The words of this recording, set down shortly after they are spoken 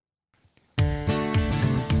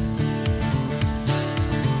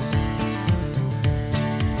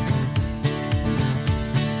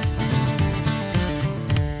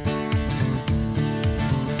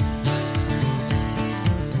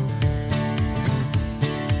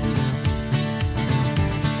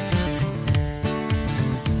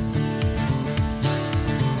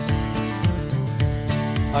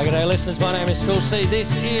Hi, good day, listeners. My name is Phil C.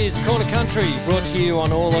 This is Corner Country, brought to you on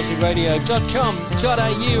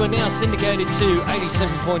allaussieradio.com.au and now syndicated to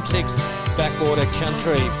 87.6 Backwater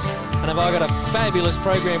Country. And have I got a fabulous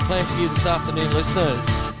program planned for you this afternoon,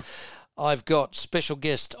 listeners. I've got special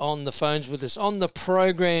guest on the phones with us on the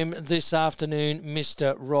program this afternoon,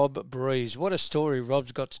 Mr. Rob Breeze. What a story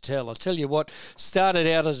Rob's got to tell. I'll tell you what, started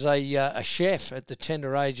out as a chef at the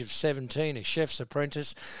tender age of 17, a chef's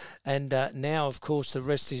apprentice, and now, of course, the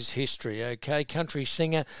rest is history, okay? Country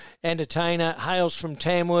singer, entertainer, hails from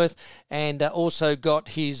Tamworth, and also got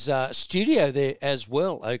his studio there as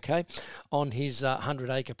well, okay, on his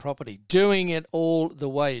 100-acre property, doing it all the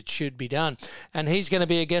way it should be done. And he's going to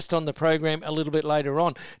be a guest on the program a little bit later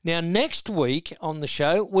on. Now, next week on the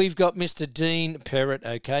show, we've got Mr. Dean Perrett,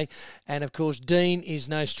 okay? And, of course, Dean is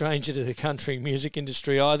no stranger to the country music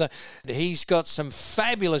industry either. He's got some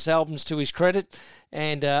fabulous albums to his credit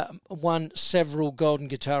and won several Golden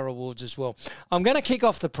Guitar Awards as well. I'm going to kick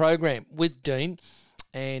off the program with Dean,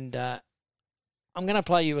 and I'm going to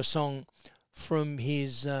play you a song from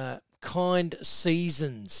his Kind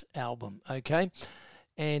Seasons album, okay?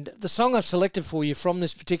 And the song I've selected for you from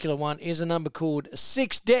this particular one is a number called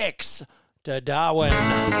Six Decks to Darwin.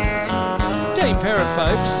 Dean Perrett,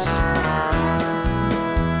 folks.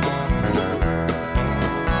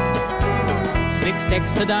 6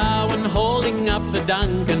 decks to Darwin, holding up the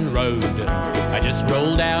Duncan Road. I just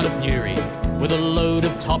rolled out of Newry with a load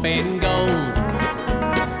of top-end gold,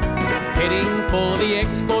 heading for the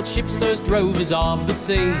export ships, those drovers of the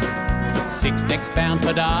sea. 6 decks bound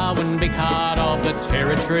for Darwin, big heart of the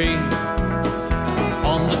territory.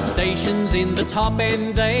 On the stations in the top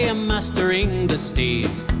end, they are mustering the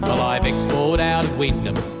steers, while I've export out of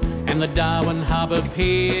Wyndham and the Darwin harbour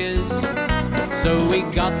piers. So we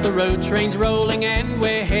got the road trains rolling and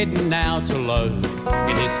we're heading now to load.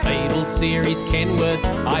 In this fabled series Kenworth,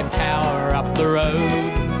 I power up the road.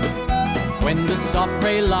 When the soft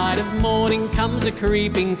grey light of morning comes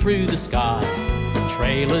a-creeping through the sky,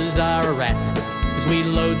 trailers are a-rattling as we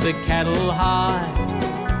load the cattle high.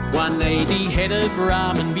 180 head of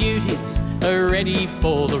Brahman beauties are ready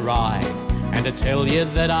for the ride, and to tell you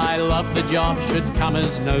that I love the job should come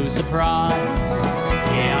as no surprise.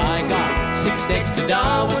 Yeah, I got 6 decks to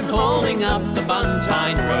Darwin, holding up the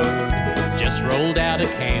Buntine Road. Just rolled out of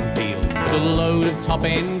Canfield with a load of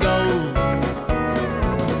top-end gold,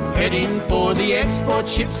 heading for the export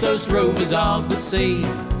ships, those drovers of the sea.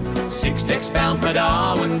 6 decks bound for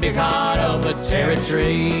Darwin, big heart of the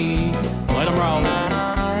territory. Let 'em roll.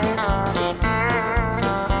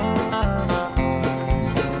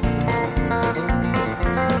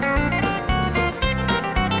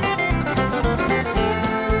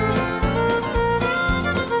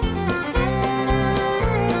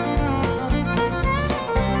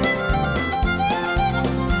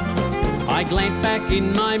 I glance back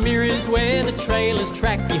in my mirrors where the trailers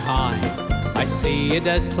track behind. I see a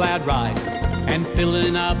dust cloud rising and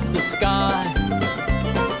filling up the sky.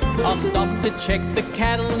 I'll stop to check the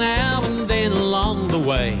cattle now and then along the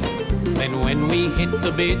way. Then when we hit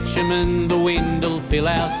the bitumen, the wind'll fill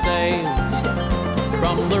our sails.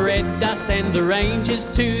 From the red dust and the ranges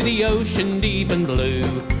to the ocean deep and blue,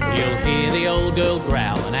 you'll hear the old girl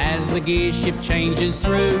growling as the gear shift changes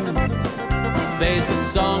through. There's the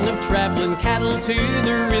song of travelling cattle to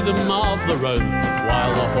the rhythm of the road,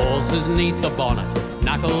 while the horses neath the bonnet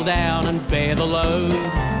knuckle down and bear the load.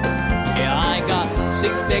 Yeah, I got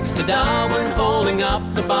 6 decks to Darwin, holding up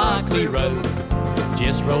the Barclay Road.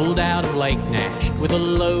 Just rolled out of Lake Nash with a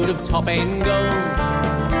load of top-end gold,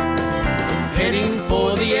 heading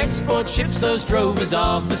for the export ships, those drovers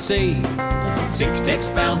of the sea. 6 decks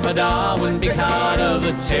bound for Darwin, big heart of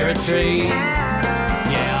the territory.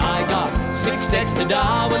 Yeah, I got 6 decks to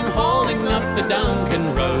Darwin, holding up the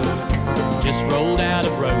Duncan Road. Just rolled out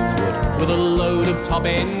of Rosewood with a load of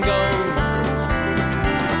top-end gold,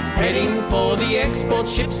 heading for the export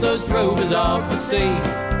ships, those drovers of the sea.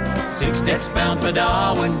 6 decks bound for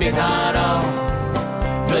Darwin, big heart of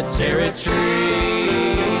the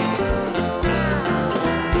territory.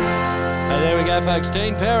 There we go, folks.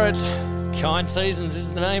 Dean Perrett, Kind Seasons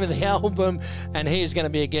is the name of the album, and he is going to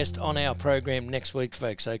be a guest on our program next week,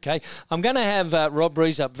 folks, okay? I'm going to have Rob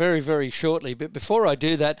Breeze up very, very shortly, but before I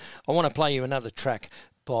do that, I want to play you another track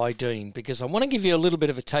by Dean, because I want to give you a little bit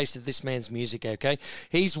of a taste of this man's music, okay?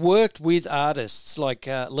 He's worked with artists like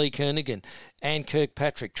Lee Kernaghan and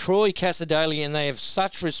Kirkpatrick, Troy Cassadaly, and they have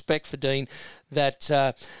such respect for Dean that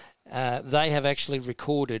they have actually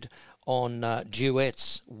recorded on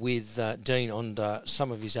duets with Dean on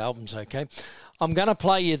some of his albums, okay? I'm going to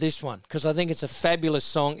play you this one because I think it's a fabulous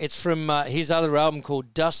song. It's from his other album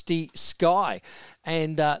called Dusty Sky.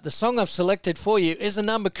 And the song I've selected for you is a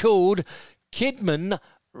number called Kidman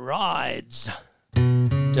Rides.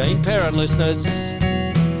 Dean Parrott, listeners.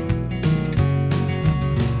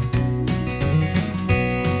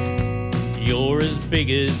 You're as big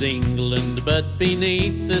as England, but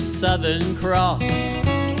beneath the Southern Cross,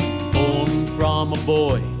 born from a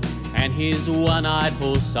boy and his one-eyed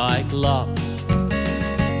horse Cyclops.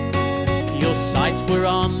 Your sights were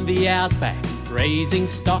on the outback, raising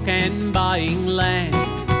stock and buying land.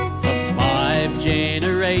 For 5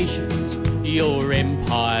 generations, your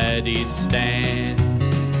empire did stand.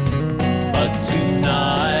 But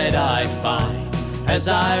tonight I find, as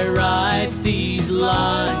I write these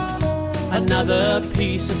lines, another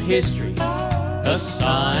piece of history, a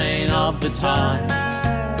sign of the time,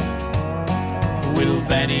 will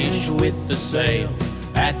vanish with the sale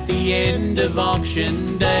at the end of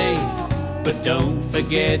auction day. But don't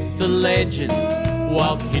forget the legend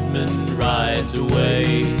while Kidman rides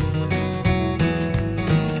away.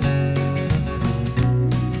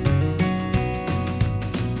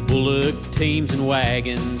 Bullock teams and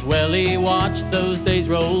wagons, well, he watched those days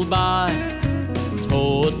roll by,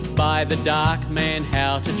 taught by the dark man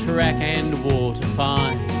how to track and war to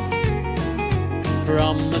find.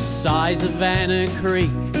 From the size of Anna Creek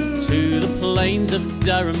to the plains of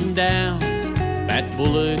Durham Downs, fat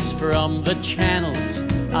bullocks from the channels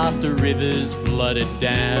after rivers flooded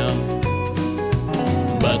down.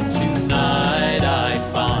 But tonight I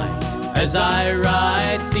find, as I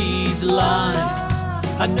write these lines,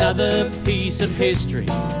 another piece of history,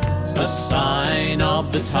 a sign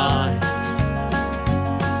of the time,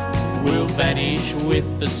 will vanish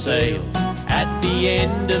with the sale at the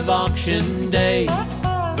end of auction day.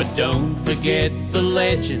 But don't forget the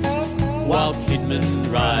legend while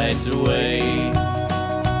Kidman rides away.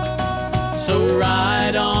 So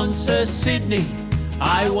ride on, Sir Sidney,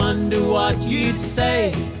 I wonder what you'd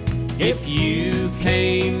say if you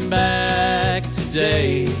came back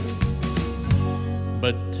today.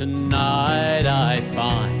 But tonight I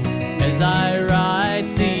find, as I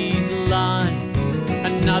write these lines,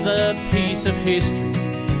 another piece of history,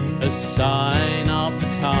 a sign of the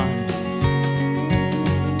time,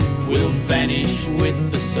 will vanish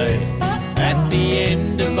with the sale at the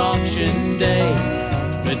end of auction day.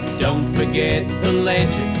 But don't forget the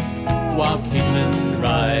legend while Kidman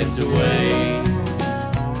rides away.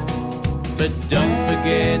 But don't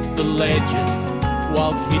forget the legend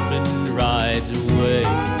while Kidman rides away.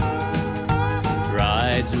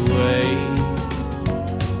 Rides away.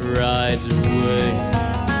 Rides away.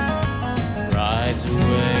 Rides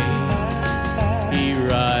away. He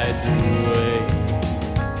rides away.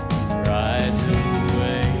 Rides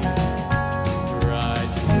away.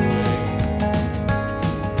 Rides away.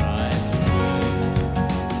 Rides away.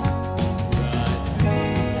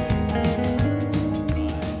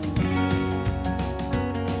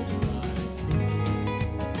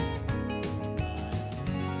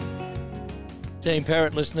 Dean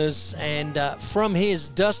Parrott, listeners, and from his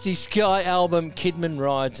Dusty Sky album, Kidman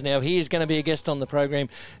Rides. Now, he is going to be a guest on the program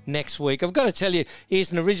next week. I've got to tell you,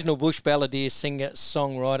 he's an original bush balladeer, singer,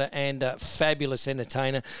 songwriter, and a fabulous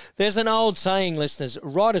entertainer. There's an old saying, listeners,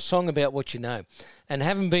 write a song about what you know. And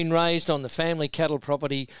having been raised on the family cattle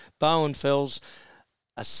property, Bowen Fells,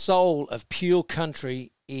 a soul of pure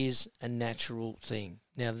country is a natural thing.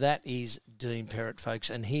 Now, that is Dean Parrott, folks,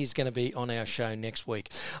 and he's going to be on our show next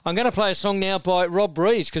week. I'm going to play a song now by Rob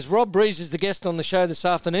Breeze, because Rob Breeze is the guest on the show this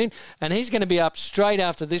afternoon, and he's going to be up straight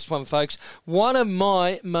after this one, folks. One of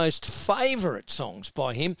my most favourite songs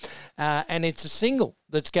by him, and it's a single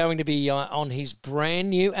that's going to be on his brand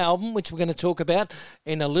new album, which we're going to talk about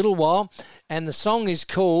in a little while, and the song is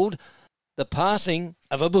called The Passing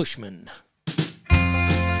of a Bushman.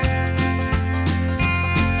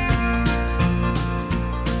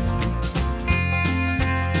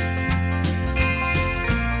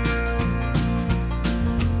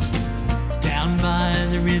 By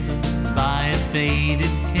the river, by a faded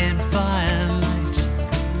campfire light,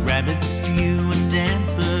 rabbit stew and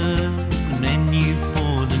damper, the menu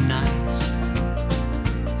for the night.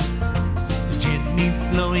 The gently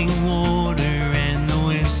flowing water and the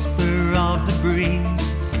whisper of the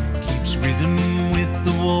breeze keeps rhythm with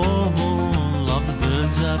the wall of the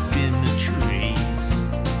birds up in the trees.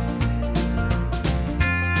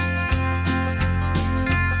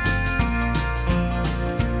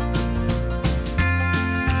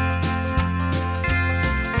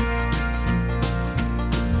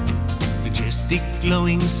 Mystic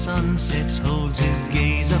glowing sunsets holds his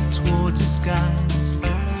gaze up towards the skies.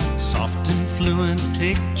 Soft and fluent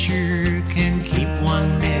picture can keep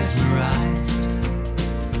one mesmerized.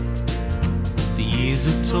 The years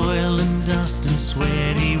of toil and dust and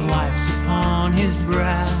sweat he wipes upon his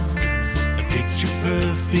brow. A picture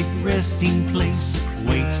perfect resting place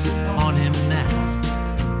waits upon him now.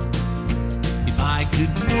 If I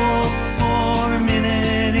could walk for a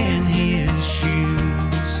minute in his shoes,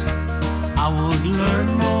 I would learn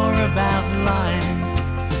more about life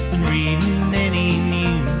than reading any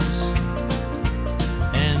news.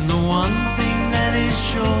 And the one thing that is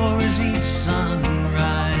sure is each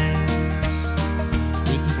sunrise,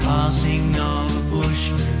 with the passing of a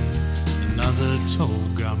bushman, another toll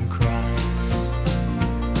gum cries.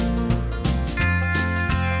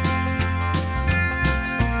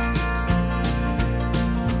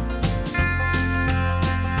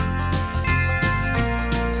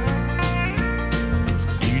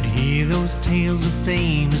 Those tales of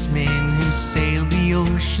famous men who sailed the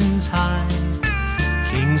oceans high,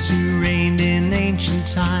 kings who reigned in ancient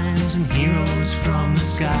times and heroes from the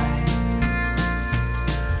sky.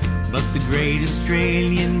 But the great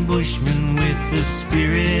Australian bushman with the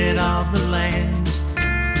spirit of the land,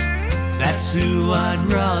 that's who I'd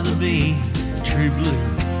rather be, a true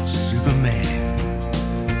blue Superman.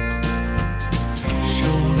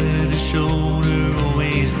 Shoulder to shoulder,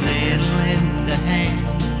 always there to lend a hand.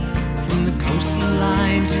 From the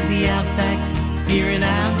coastline to the outback, here in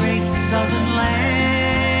our great southern land.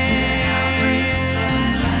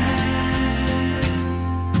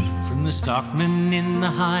 From the stockman in the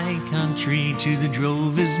high country to the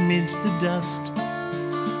drovers midst the dust,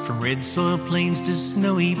 from red soil plains to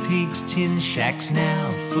snowy peaks, tin shacks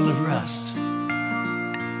now full of rust.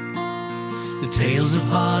 The tales of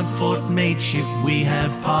hard-fought mateship we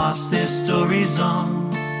have passed their stories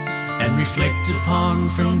on, and reflect upon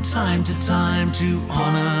from time to time to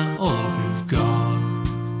honour all who've gone.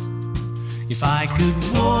 If I could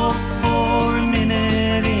walk for a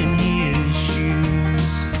minute in his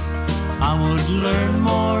shoes, I would learn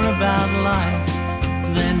more about life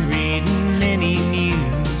than reading any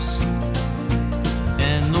news.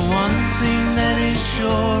 And the one thing that is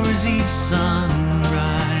sure is each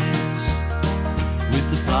sunrise, with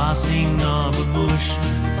the passing of a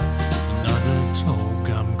bushman, another toll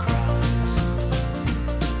gum cries.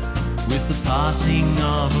 With the passing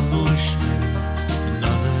of a bushman,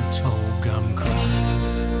 another toll gum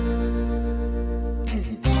cries.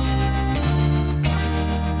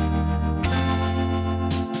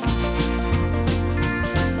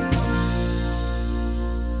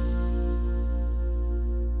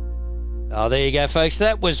 Oh, there you go, folks.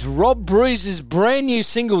 That was Rob Breeze's brand new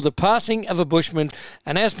single, The Passing of a Bushman.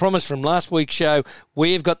 And as promised from last week's show,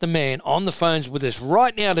 we've got the man on the phones with us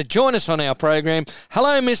right now to join us on our program.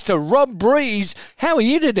 Hello, Mr. Rob Breeze. How are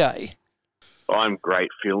you today? I'm great,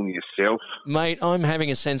 Phil. Yourself? Mate, I'm having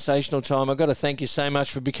a sensational time. I've got to thank you so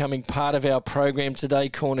much for becoming part of our program today,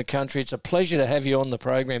 Corner Country. It's a pleasure to have you on the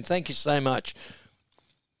program. Thank you so much.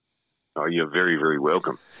 Oh, you're very, very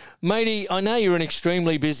welcome. Matey, I know you're an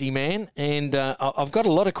extremely busy man, and I've got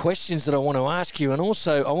a lot of questions that I want to ask you, and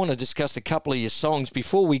also I want to discuss a couple of your songs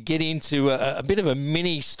before we get into a bit of a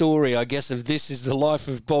mini story, I guess, of This Is the Life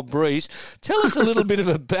of Bob Breeze. Tell us a little bit of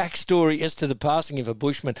a backstory as to The Passing of a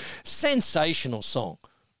Bushman. Sensational song.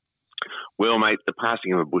 Well, mate, The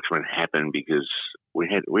Passing of a Bushman happened because we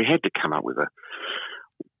had to come up with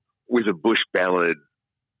a bush ballad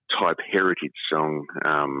type heritage song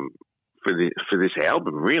for this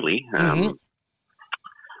album, really. And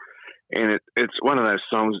it's one of those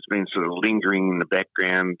songs that's been sort of lingering in the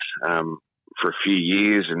background for a few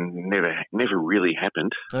years and never really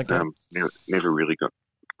happened. Okay. Never really got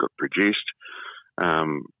produced.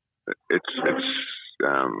 It's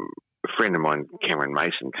a friend of mine, Cameron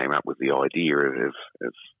Mason, came up with the idea of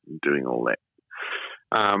doing all that.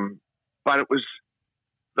 But it was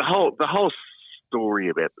the whole story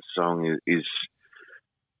about the song is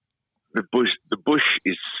the bush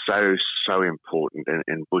is so important,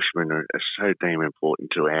 and bushmen are so damn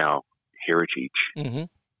important to our heritage. Mm-hmm.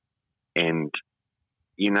 And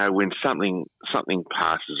you know, when something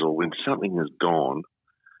passes or when something is gone,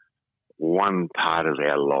 one part of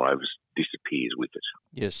our lives disappears with it.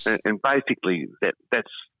 Yes. And basically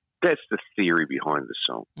that's the theory behind the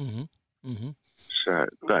song. Mm-hmm. Mm-hmm. So,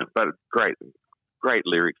 but great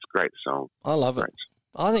lyrics, great song. I love it.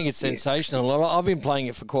 I think it's sensational. I've been playing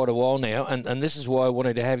it for quite a while now, and this is why I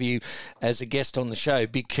wanted to have you as a guest on the show,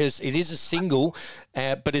 because it is a single,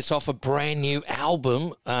 but it's off a brand new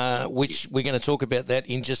album, which we're going to talk about that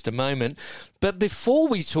in just a moment. But before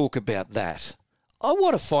we talk about that, I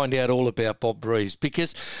want to find out all about Bob Breeze,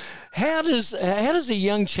 because how does a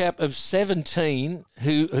young chap of 17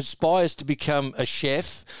 who aspires to become a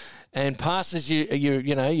chef and passes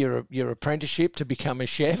your apprenticeship to become a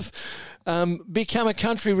chef, become a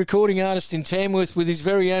country recording artist in Tamworth with his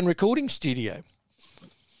very own recording studio?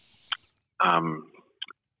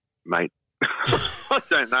 Mate, I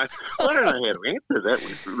don't know. I don't know how to answer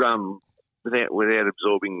that without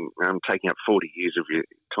absorbing taking up 40 years of your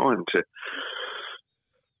time to.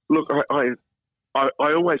 Look, I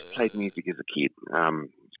always played music as a kid.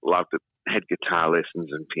 Loved it. Had guitar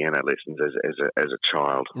lessons and piano lessons as a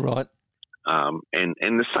child. Right. And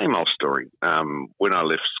the same old story. When I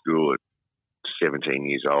left school at 17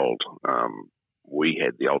 years old, we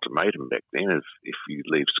had the ultimatum back then of if you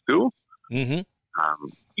leave school, mm-hmm.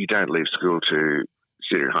 You don't leave school to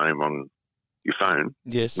sit at home on your phone.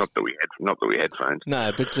 Yes. Not that we had phones.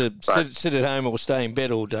 No, but to sit at home or stay in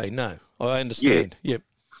bed all day. No, I understand. Yeah.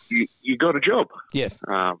 Yep. You got a job. Yeah.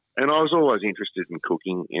 And I was always interested in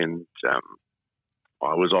cooking, and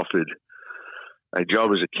I was offered a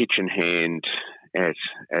job as a kitchen hand at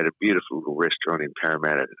a beautiful little restaurant in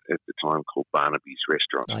Parramatta at the time called Barnaby's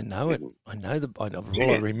Restaurant. I know it.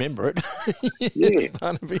 I remember it. Yes, yeah.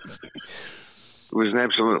 Barnaby's. It was an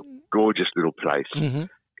absolute gorgeous little place. Mm-hmm.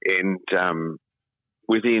 And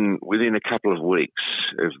within a couple of weeks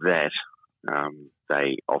of that,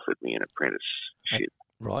 they offered me an apprenticeship.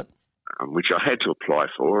 Right. Which I had to apply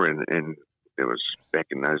for, and there was, back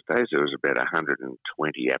in those days, there was about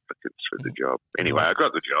 120 applicants for the job. Anyway, I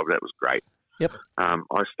got the job. That was great. Yep.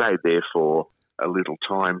 I stayed there for a little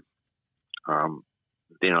time.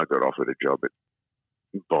 Then I got offered a job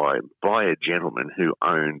by a gentleman who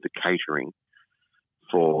owned the catering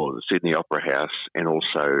for the Sydney Opera House and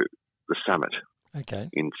also the Summit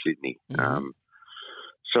in Sydney. Mm-hmm.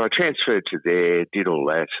 So I transferred to there, did all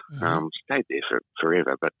that, stayed there for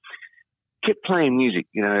forever, but kept playing music,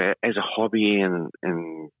 as a hobby and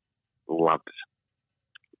loved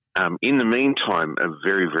it. In the meantime, a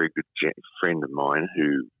very, very good friend of mine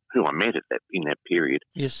who I met in that period,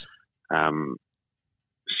 yes,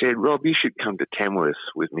 said, "Rob, you should come to Tamworth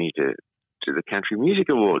with me to the Country Music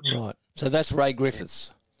Awards." Right. So that's Ray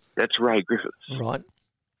Griffiths. That's Ray Griffiths. Right.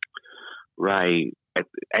 Ray, at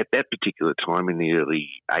that particular time in the early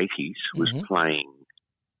 80s, was playing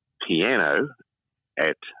piano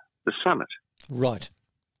at the Summit. Right.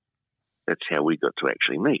 That's how we got to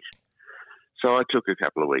actually meet. So I took a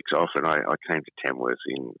couple of weeks off, and I came to Tamworth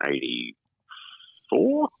in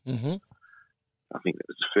 84. Mm-hmm. I think that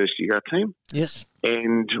was the first year I came. Yes.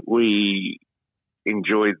 And we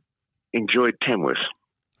enjoyed Tamworth.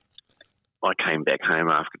 I came back home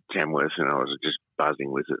after Tamworth, and I was just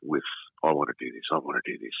buzzing with it. I want to do this. I want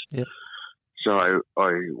to do this. Yep. So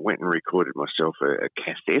I went and recorded myself a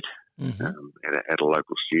cassette at a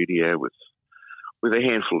local studio with a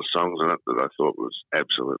handful of songs on it that I thought was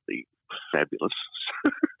absolutely fabulous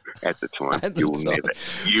at the time.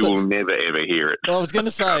 You will never ever hear it. I was going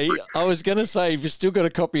to say, if you still got a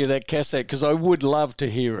copy of that cassette, because I would love to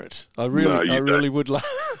hear it. I really would love.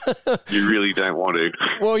 You really don't want to.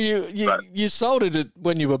 Well, you sold it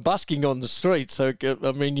when you were busking on the street, so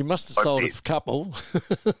I mean, you must have sold a couple.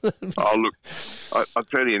 Oh, look, I'll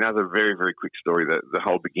tell you another very, very quick story. The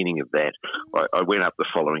whole beginning of that, I went up the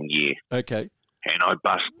following year. Okay. And I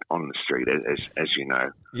busked on the street, as you know.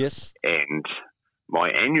 Yes. And my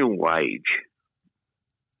annual wage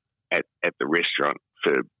at the restaurant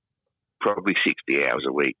for probably 60 hours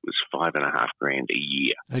a week was $5,500 a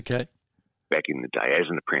year. Okay. Back in the day, as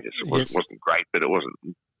an apprentice, it wasn't great, but it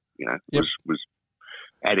wasn't, was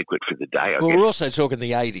adequate for the day. I guess. We're also talking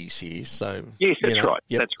the 80s here, so yes, that's right.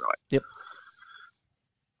 Yep. That's right. Yep.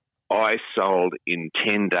 I sold in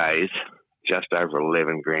 10 days just over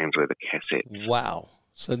 11 grams worth of cassettes. Wow!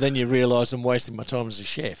 So then you realise I'm wasting my time as a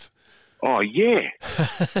chef. Oh yeah,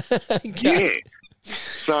 Okay. Yeah.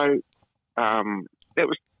 So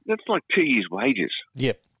that's like 2 years' wages.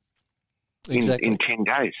 Yep. Exactly. In 10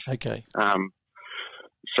 days. Okay.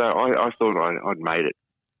 So I thought I'd made it.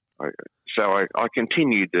 So I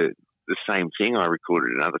continued the same thing. I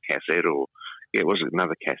recorded another cassette, it was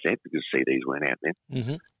another cassette because CDs weren't out then.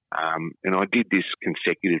 Mm-hmm. And I did this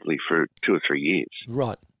consecutively for 2 or 3 years.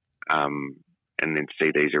 Right. And then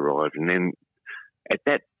CDs arrived, and then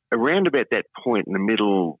around about that point in the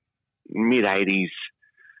mid-80s,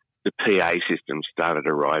 the PA system started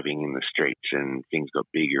arriving in the streets, and things got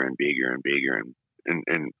bigger and bigger and bigger,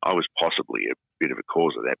 and I was possibly a bit of a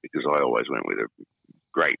cause of that because I always went with a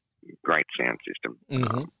great sound system,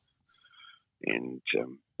 Mm-hmm.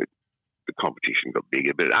 but the competition got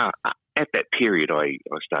bigger. But at that period, I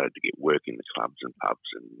started to get work in the clubs and pubs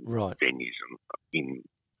and Right. venues in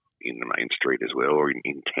the main street as well, or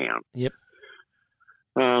in town. Yep.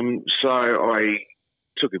 So I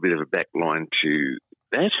took a bit of a back line to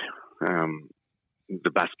that,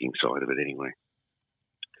 the busking side of it anyway.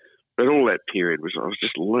 But all that period I was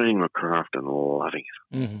just learning my craft and loving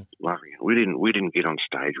it, loving it. We didn't get on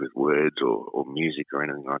stage with words or music or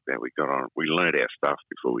anything like that. We learned our stuff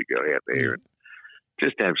before we got out there and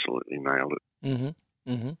just absolutely nailed it.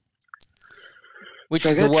 Which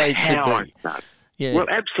is the way it should how be. I started. Yeah. Well,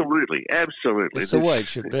 absolutely. It's the way it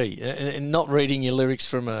should be, and not reading your lyrics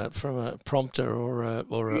from a prompter or an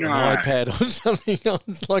iPad or something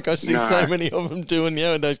else, like I see so many of them doing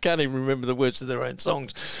nowadays. Can't even remember the words of their own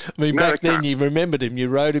songs. I mean, back then you remembered them, you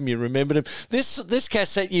wrote them, you remembered them. This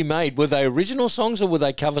cassette you made, were they original songs or were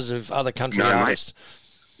they covers of other country artists? Mate.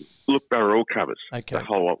 Look, they were all covers. Okay. The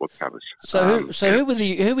whole lot were covers. So who were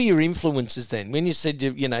your influences then? When you said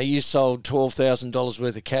you sold $12,000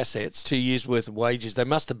 worth of cassettes, 2 years worth of wages, there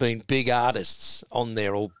must have been big artists on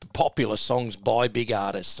there, or popular songs by big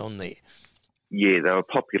artists on there. Yeah, they were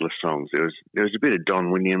popular songs. There was a bit of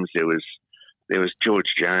Don Williams. There was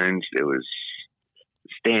George Jones. There was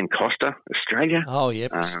Stan Costa, Australia. Oh,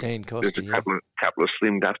 yep, Stan Costa. There's a couple of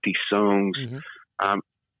Slim Dusty songs.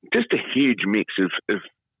 Just a huge mix of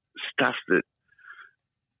stuff that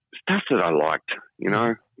I liked, you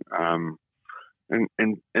know.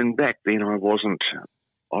 And back then I wasn't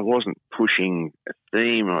pushing a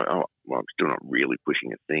theme. I'm still not really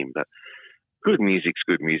pushing a theme, but good music's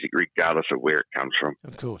good music, regardless of where it comes from.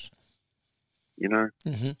 Of course, you know.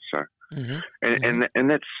 So, and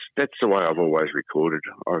that's the way I've always recorded.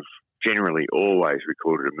 I've generally always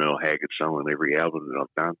recorded a Merle Haggard song on every album that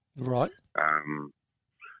I've done. Right.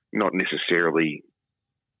 Not necessarily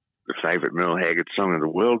the favourite Merle Haggard song in the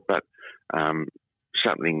world, but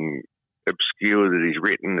something obscure that he's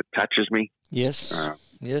written that touches me. Yes,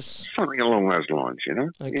 yes. Something along those lines, you know.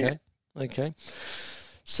 Okay.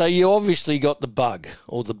 So you obviously got the bug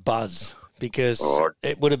or the buzz, because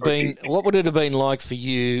it would have been. What would it have been like for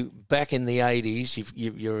you back in the 80s?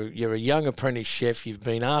 You're a young apprentice chef. You've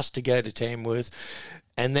been asked to go to Tamworth,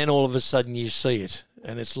 and then all of a sudden you see it.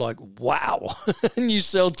 And it's like, wow. And you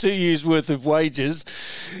sell 2 years' worth of wages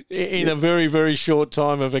in a very, very short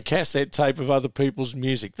time of a cassette tape of other people's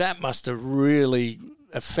music. That must have really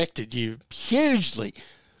affected you hugely.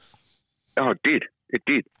 Oh, it did. It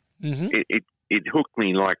did. It hooked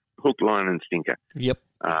me like hook, line and sinker. Yep.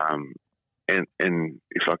 And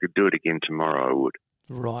if I could do it again tomorrow, I would.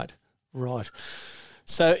 Right.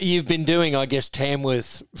 So you've been doing, I guess,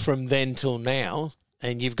 Tamworth from then till now.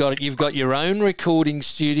 And you've got your own recording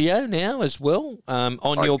studio now as well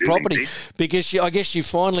on your property, indeed. Because I guess you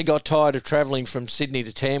finally got tired of travelling from Sydney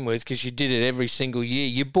to Tamworth, because you did it every single year.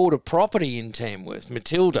 You bought a property in Tamworth,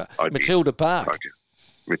 Matilda Park.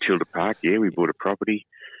 Matilda Park, yeah, we bought a property.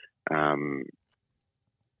 In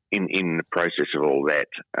the process of all that,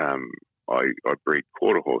 I breed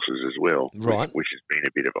quarter horses as well, right, which has been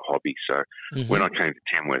a bit of a hobby. So when I came to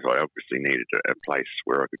Tamworth, I obviously needed a place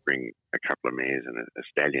where I could bring a couple of mares and a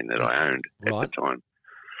stallion that I owned at the time.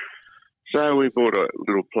 So we bought a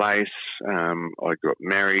little place. I got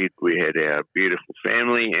married. We had our beautiful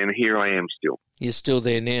family, and here I am still. You're still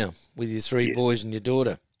there now with your three boys and your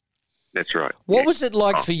daughter. That's right. What was it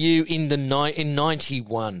like for you in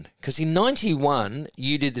 91? Because in 91,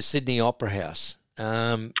 you did the Sydney Opera House.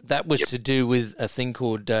 That was to do with a thing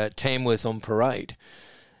called Tamworth on Parade.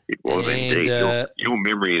 It was indeed. Your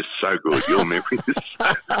memory is so good. Your memory is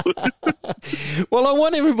so good. Well, I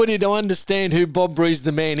want everybody to understand who Bob Breeze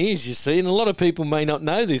the Man is, you see, and a lot of people may not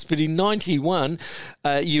know this, but in 91,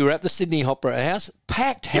 you were at the Sydney Opera House,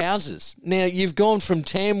 packed houses. Now, you've gone from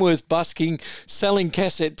Tamworth busking, selling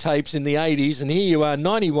cassette tapes in the 80s, and here you are,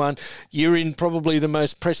 91, you're in probably the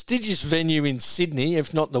most prestigious venue in Sydney,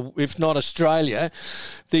 if not Australia,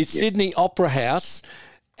 the Sydney Opera House.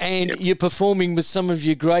 And you're performing with some of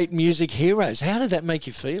your great music heroes. How did that make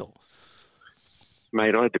you feel?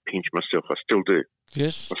 Mate, I had to pinch myself. I still do.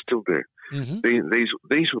 Yes? I still do.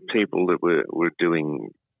 These were people that were doing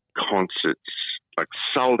concerts, like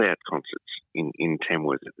sold-out concerts in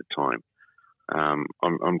Tamworth at the time.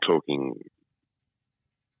 I'm talking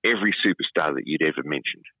every superstar that you'd ever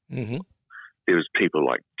mentioned. There was people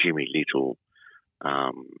like Jimmy Little.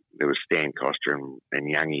 There was Stan Costa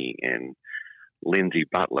and Youngie and Lindsay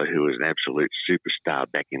Butler, who was an absolute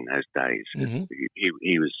superstar back in those days.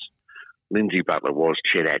 He was, Lindsay Butler was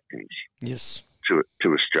Chet Atkins to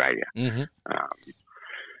Australia.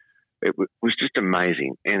 It was just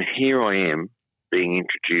amazing. And here I am being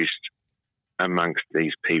introduced amongst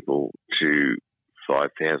these people to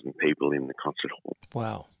 5,000 people in the concert hall.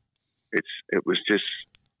 Wow. It was just,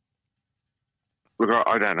 look,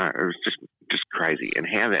 I don't know. It was just crazy. And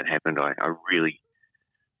how that happened, I know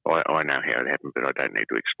how it happened, but I don't need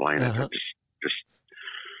to explain it.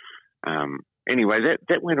 Anyway,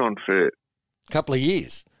 that went on for a couple of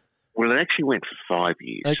years. Well, it actually went for 5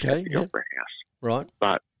 years at the Opera House. Right.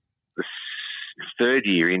 But the third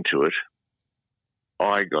year into it,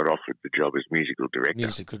 I got offered the job as musical director.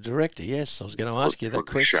 Musical director, yes. I was going to ask you that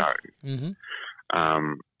question. Show. Mm-hmm.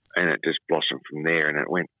 And it just blossomed from there, and it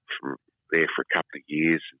went from there for a couple of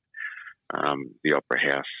years. The Opera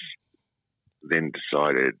House then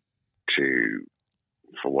decided to,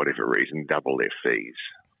 for whatever reason, double their fees.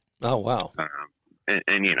 Oh, wow.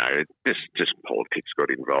 And you know, just politics got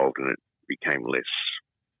involved, and it became less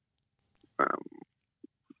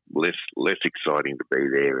exciting to be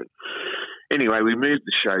there. And anyway, we moved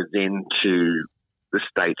the show then to the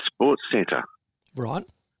State Sports Centre, right,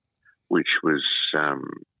 which was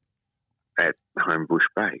at Homebush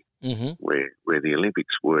Bay, mm-hmm. where the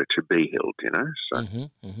Olympics were to be held. You know, so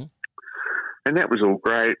mm-hmm. Mm-hmm. and that was all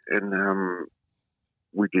great, and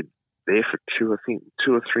we did there for 2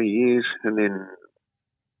 or 3 years, and then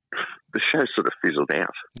the show sort of fizzled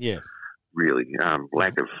out. Yeah, really,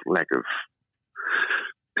 lack of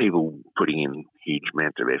people putting in huge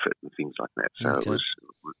amounts of effort and things like that. So okay.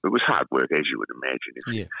 it was hard work, as you would imagine.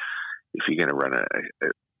 If you're going to run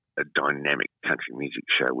a dynamic country music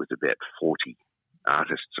show with about 40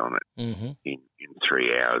 artists on it mm-hmm. in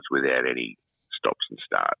 3 hours without any stops and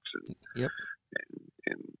starts,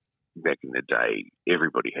 and back in the day,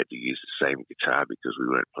 everybody had to use the same guitar because we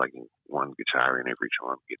weren't plugging one guitar in every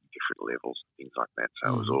time, getting different levels and things like that. So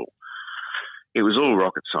mm-hmm. it was all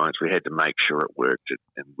rocket science. We had to make sure it worked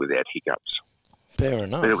and without hiccups. Fair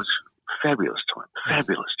enough. But it was fabulous time.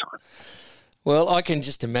 Well, I can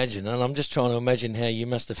just imagine, and I'm just trying to imagine how you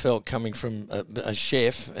must have felt coming from a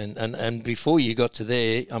chef, and before you got to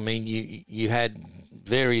there, I mean, you had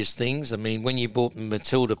various things. I mean, when you bought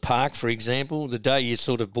Matilda Park, for example, the day you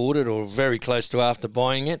sort of bought it or very close to after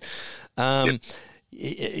buying it,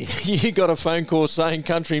 you got a phone call saying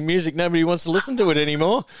country music, nobody wants to listen to it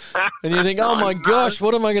anymore. And you think, oh my gosh,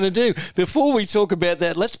 what am I going to do? Before we talk about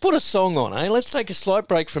that, let's put a song on, eh? Let's take a slight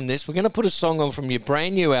break from this. We're going to put a song on from your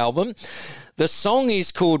brand new album. The song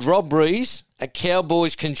is called Rob Rees, A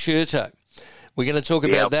Cowboy's Concerto. We're going to talk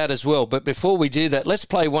about that as well. But before we do that, let's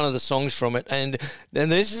play one of the songs from it. And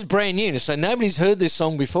this is brand new, so nobody's heard this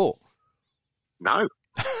song before. No,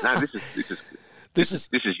 this is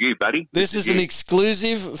you, buddy. This is an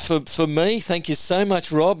exclusive for me. Thank you so much,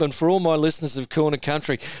 Rob, and for all my listeners of Corner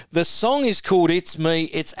Country. The song is called It's Me.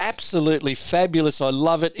 It's absolutely fabulous. I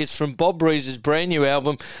love it. It's from Bob Rees' brand new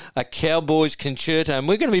album, A Cowboy's Concerto. And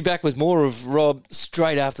we're going to be back with more of Rob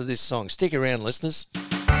straight after this song. Stick around, listeners.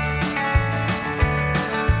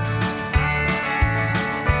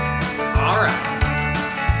 All right.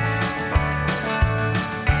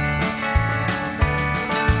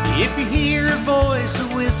 If you hear a voice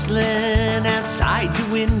whistling outside your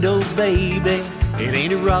window, baby, it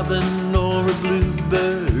ain't a robin or a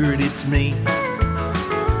bluebird, it's me. And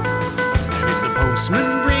if the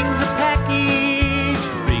postman brings a package,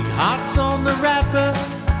 big hearts on the wrapper,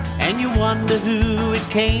 and you wonder who it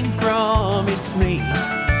came from, it's me.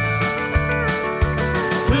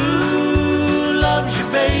 Who loves you,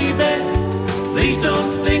 baby? Please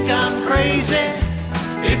don't think I'm crazy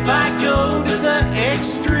if I go to the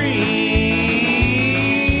extreme.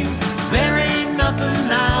 There ain't nothing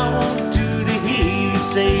I won't do to hear you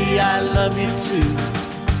say I love you too.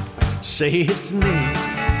 Say it's me.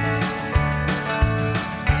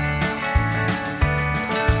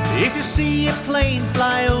 If you see a plane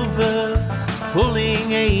fly over,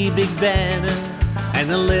 pulling a big banner, and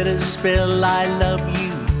the letters spell I love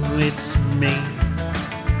you, it's me.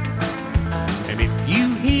 And if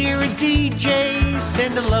you hear a DJ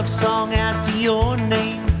send a love song out to your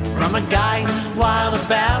name from a guy who's wild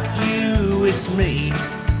about you, it's me.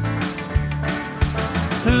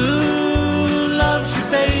 Who loves you,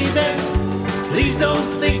 baby? Please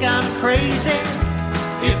don't think I'm crazy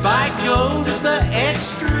if I go to the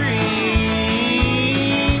extreme.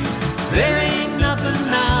 There ain't nothing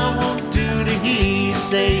I won't do to hear you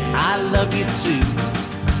say I love you too.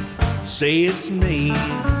 Say it's me.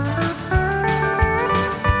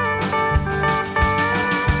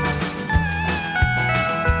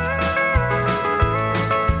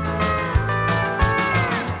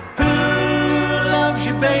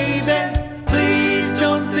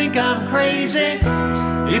 I'm crazy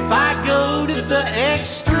if I go to the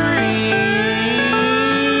extreme.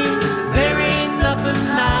 There ain't nothing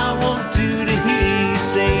I won't do to hear you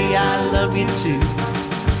say I love you. love you too.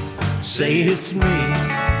 Say it's me,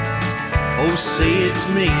 oh say it's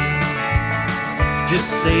me,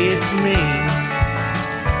 just say it's me,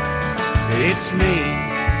 it's me.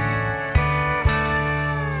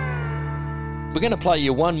 We're going to play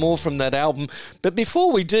you one more from that album. But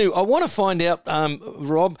before we do, I want to find out,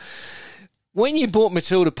 Rob, when you bought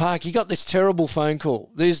Matilda Park, you got this terrible phone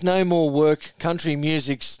call. There's no more work. Country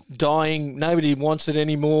music's dying. Nobody wants it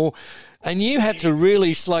anymore. And you had to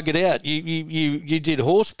really slug it out. You did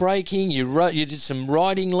horse breaking. You did some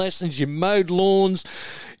riding lessons. You mowed lawns.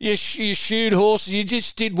 You shoed horses. You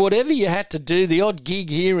just did whatever you had to do, the odd gig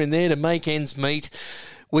here and there to make ends meet,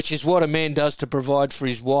 which is what a man does to provide for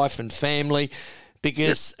his wife and family.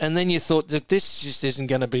 Because, and then you thought that this just isn't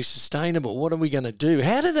going to be sustainable. What are we going to do?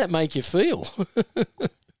 How did that make you feel?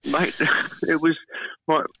 Mate, it was.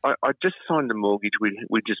 I just signed the mortgage.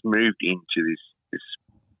 We just moved into this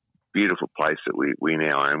beautiful place that we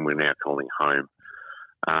now own. We're now calling home.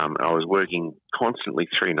 I was working constantly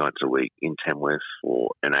 3 nights a week in Tamworth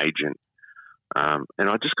for an agent, and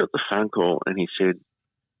I just got the phone call, and he said,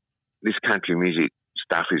 "This country music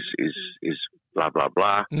stuff is blah blah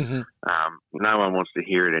blah. Mm-hmm. No one wants to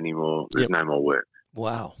hear it anymore. There's no more work."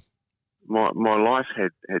 Wow. My life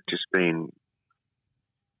had just been,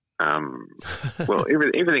 well,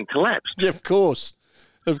 everything collapsed. Yeah, of course.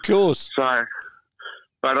 So,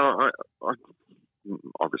 but I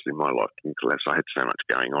obviously my life didn't collapse. I had so much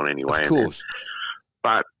going on anyway. Of course.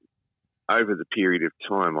 But over the period of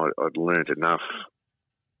time, I'd learnt enough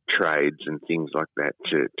trades and things like that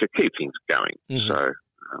to keep things going. Mm-hmm. So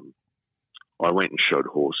I went and shod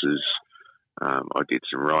horses. I did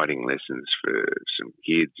some riding lessons for some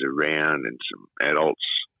kids around and some adults.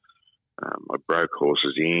 I broke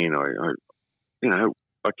horses in.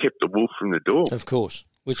 I kept the wolf from the door. Of course.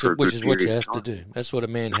 Which is what you have to do. That's what a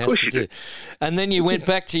man has to do. And then you went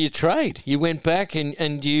back to your trade. You went back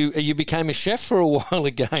and you became a chef for a while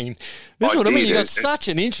again. That's what I mean. You got such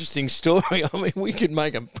an interesting story. I mean, we could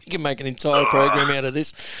make an entire program out of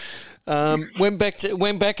this. Went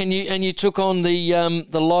back and you took on the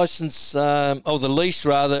license or the lease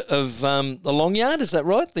rather of the Long Yard. Is that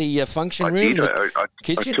right? The function room, I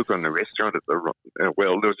kitchen. I took on the restaurant at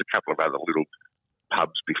well, there was a couple of other little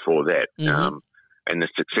pubs before that. Mm-hmm. And the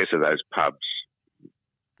success of those pubs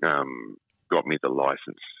got me the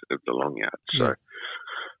license of the Long Yard. So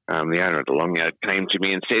the owner of the Long Yard came to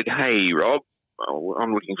me and said, "Hey, Rob,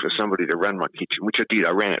 I'm looking for somebody to run my kitchen," which I did.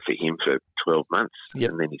 I ran it for him for 12 months.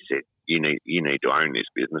 Yep. And then he said, you need to own this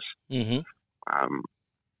business. Mm-hmm.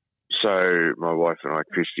 So my wife and I,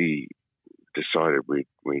 Christy, decided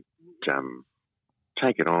we'd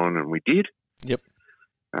take it on, and we did. Yep.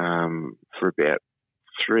 For about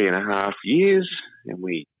 3.5 years, and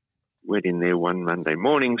we went in there one Monday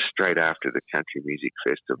morning straight after the Country Music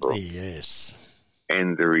Festival. Yes.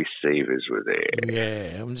 And the receivers were there.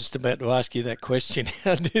 Yeah, I'm just about to ask you that question.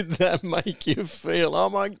 How did that make you feel? Oh,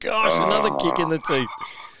 my gosh, another kick in the teeth.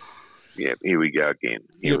 Yeah, here we go again.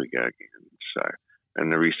 So,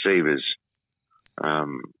 and the receivers...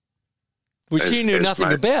 which you knew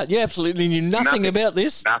nothing about. You absolutely knew nothing about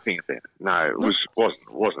this. Nothing about it. No, it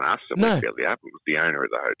wasn't us that went belly up. It was the owner of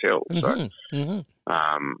the hotel. Mm-hmm. So,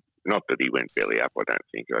 not that he went belly up. I don't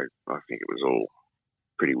think. I think it was all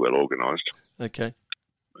pretty well organised. Okay.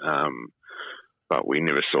 But we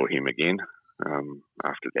never saw him again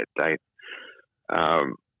after that date.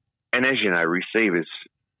 And as you know, receivers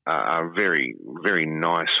are very, very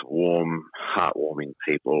nice, warm, heartwarming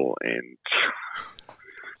people, and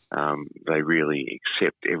they really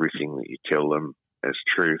accept everything that you tell them as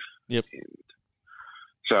truth. Yep. And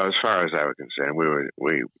so, as far as they were concerned,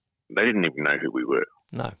 they didn't even know who we were.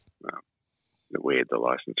 No. That we had the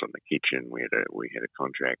license on the kitchen. We had a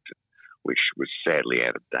contract, which was sadly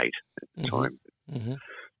out of date at the time. Mm-hmm.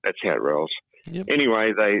 That's how it rolls. Yep.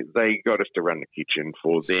 Anyway, they got us to run the kitchen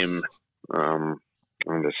for them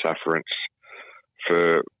under sufferance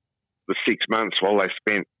for the 6 months while they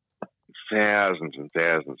spent thousands and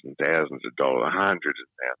thousands and thousands of dollars, hundreds of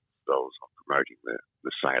thousands of dollars on promoting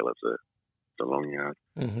the sale of the Long Yard.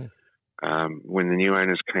 Mm-hmm. When the new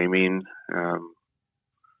owners came in,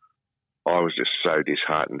 I was just so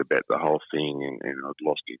disheartened about the whole thing, and I'd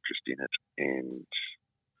lost interest in it, and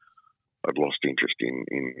I'd lost interest in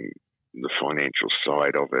the financial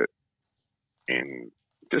side of it, and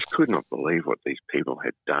just could not believe what these people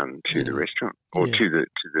had done to the restaurant or to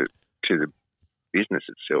the business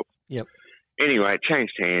itself. Yep. Anyway, it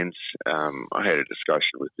changed hands. I had a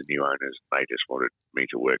discussion with the new owners. They just wanted me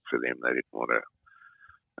to work for them. They didn't want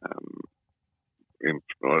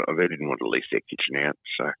to lease their kitchen out.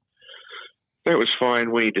 So that was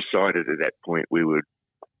fine. We decided at that point we would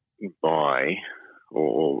buy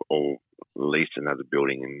or lease another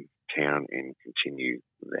building in town and continue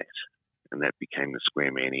that. And that became the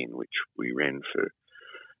Square Man Inn, which we ran for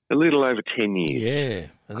a little over 10 years. Yeah,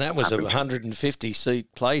 and that was a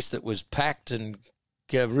 150-seat place that was packed and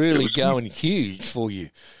really going huge for you.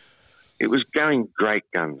 It was going great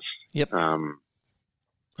guns. Yep. For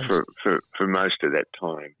most of that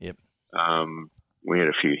time. Yep. We had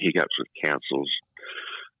a few hiccups with councils.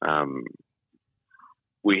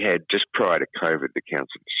 We had, just prior to COVID, the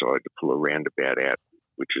council decided to pull a roundabout out,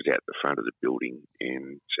 which was out the front of the building,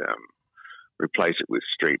 and replace it with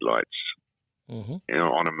streetlights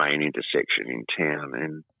on a main intersection in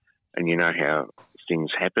town. And you know how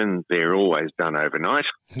things happen. They're always done overnight.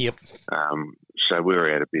 Yep. So we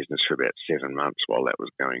were out of business for about 7 months while that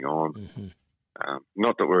was going on. Mm-hmm.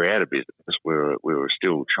 Not that we're out of business. We were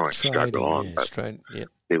still trying to struggle on. But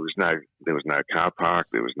there was no car park.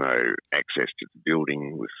 There was no access to the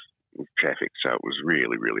building with traffic. So it was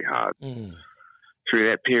really, really hard. Mm. Through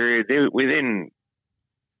that period, we then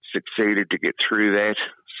succeeded to get through that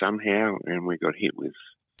somehow, and we got hit with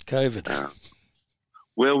COVID.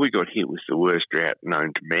 We got hit with the worst drought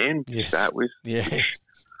known to man to start with. Yeah.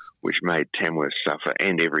 Which made Tamworth suffer,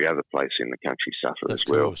 and every other place in the country suffer as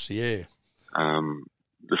well. Of course, yeah.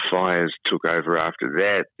 The fires took over after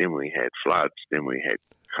that. Then we had floods. Then we had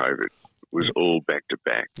COVID. It was all back to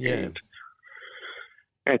back. Yeah. And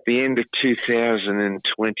at the end of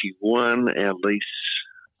 2021, our lease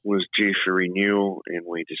was due for renewal, and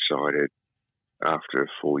we decided, after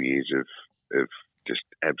 4 years of just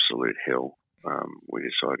absolute hell, we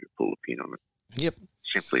decided to pull the pin on it. Yep.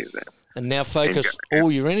 Simply as that. And now focus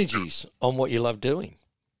all your energies on what you love doing.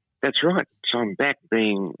 That's right. So I'm back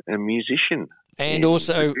being a musician. And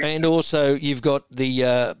also you've got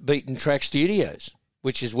the Beaten Track Studios,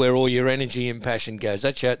 which is where all your energy and passion goes.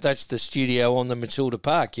 That's the studio on the Matilda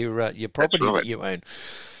Park, your property that you own.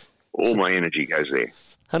 All my energy goes there.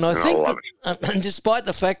 And I think and despite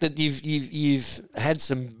the fact that you've had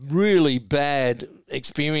some really bad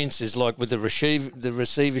experiences, like with the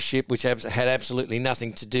receivership, which had absolutely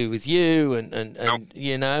nothing to do with you, and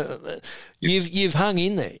you know, you've hung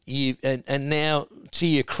in there. And now, to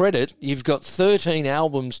your credit, you've got 13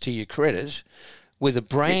 albums to your credit, with a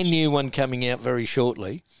brand new one coming out very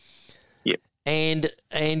shortly.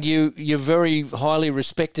 And you're very highly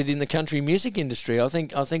respected in the country music industry. I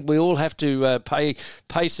think we all have to pay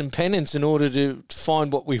some penance in order to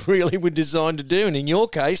find what we really were designed to do. And in your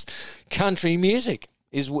case, country music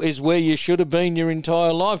is where you should have been your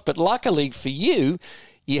entire life. But luckily for you,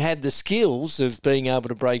 you had the skills of being able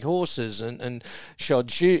to break horses and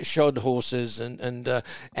shod horses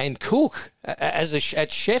and cook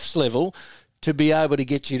at chef's level to be able to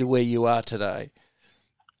get you to where you are today.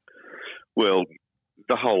 Well,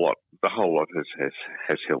 the whole lot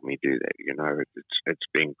has helped me do that. You know, it's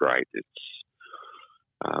been great.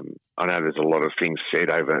 I know there's a lot of things said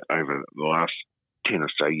over the last 10 or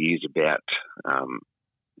so years about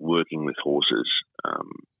working with horses,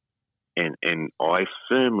 and I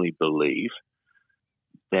firmly believe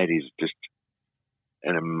that is just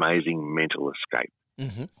an amazing mental escape.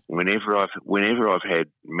 Mm-hmm. Whenever I've had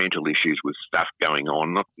mental issues with stuff going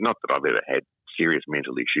on, not that I've ever had serious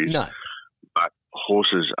mental issues. No. But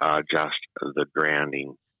horses are just the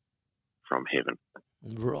grounding from heaven.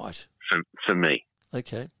 Right. For me.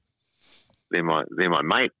 Okay. They're my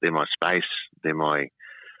mate. They're my space. They're my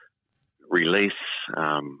release.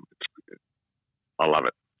 I love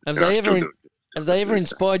it. Have they ever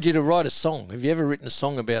inspired you to write a song? Have you ever written a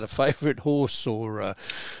song about a favourite horse or? I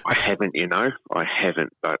haven't. I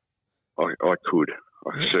haven't, but I could.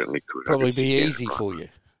 I certainly could. Probably be easy for you.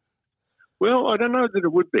 Well, I don't know that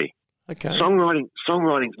it would be. Okay.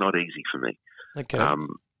 Songwriting's not easy for me. Okay. I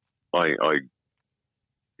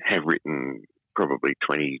have written probably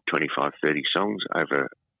 20, 25, 30 songs over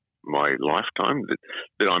my lifetime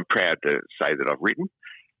that I'm proud to say that I've written.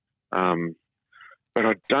 But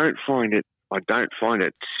I don't find it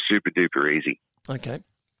super duper easy. Okay.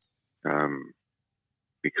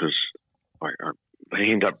 Because they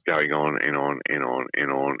end up going on and on and on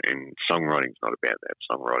and on, and songwriting's not about that.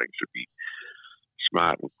 Songwriting should be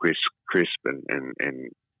smart and crisp and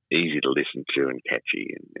easy to listen to and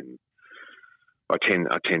catchy, and I tend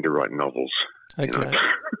to write novels. Okay. You know?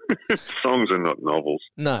 Songs are not novels.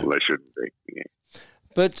 No. Well, they shouldn't be. Yeah.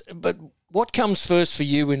 But what comes first for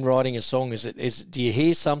you in writing a song? Do you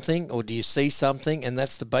hear something or do you see something and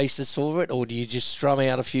that's the basis for it, or do you just strum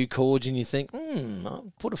out a few chords and you think,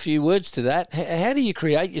 I'll put a few words to that? How do you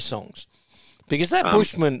create your songs? Because that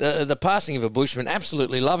Bushman, the passing of a Bushman,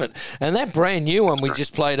 absolutely love it. And that brand new one we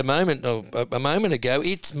just played a moment ago,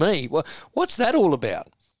 It's Me. What's that all about?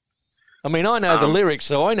 I mean, I know the lyrics,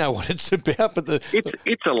 so I know what it's about. But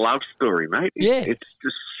it's a love story, mate. It's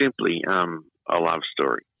just simply a love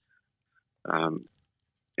story, and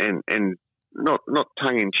not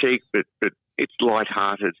tongue in cheek, but it's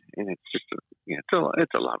light-hearted, and it's just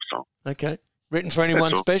it's a love song. Okay, written for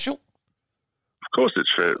anyone special? Of course,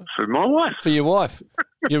 it's for my wife. For your wife,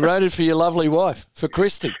 you wrote it for your lovely wife, for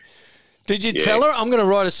Christy. Did you tell her, I'm going to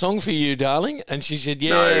write a song for you, darling? And she said,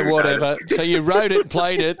 whatever. No. So you wrote it,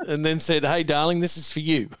 played it, and then said, hey, darling, this is for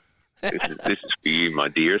you. This is for you, my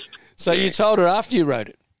dearest. So you told her after you wrote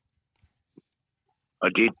it? I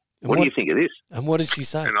did. What do you think of this? And what did she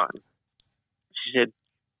say? She said,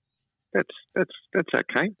 that's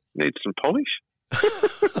okay. Needs some polish.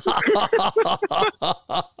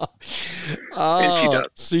 Oh,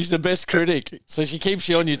 she's the best critic. So she keeps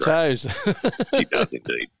you on your toes. She does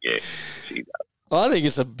indeed. Yeah, she does. I think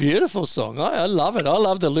it's a beautiful song. I love it. I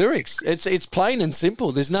love the lyrics. It's plain and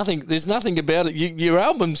simple. There's nothing about it. Your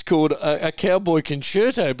album's called a Cowboy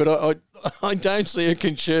Concerto, but I don't see a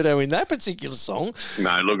concerto in that particular song.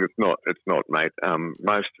 No, look, it's not, mate.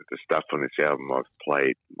 Most of the stuff on this album I've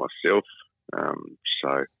played myself.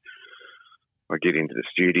 So I get into the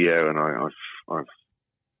studio and I've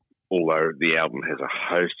although the album has a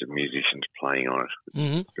host of musicians playing on it,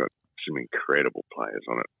 it's got some incredible players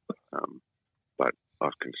on it. But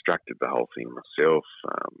I've constructed the whole thing myself.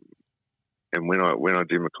 And when I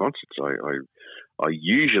do my concerts, I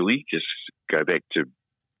usually just go back to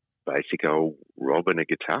basic old Rob and a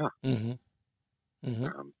guitar. I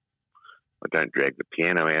don't drag the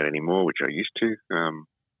piano out anymore, which I used to.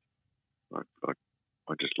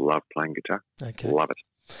 I just love playing guitar. Okay. Love it.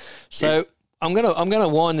 So I'm gonna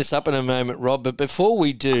wind this up in a moment, Rob. But before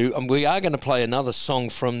we do, we are going to play another song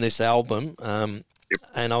from this album.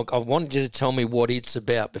 And I want you to tell me what it's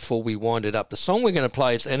about before we wind it up. The song we're going to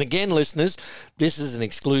play is, and again, listeners, this is an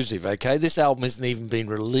exclusive, okay? This album hasn't even been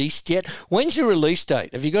released yet. When's your release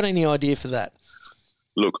date? Have you got any idea for that?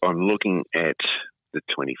 Look, I'm looking at the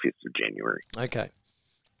 25th of January. Okay.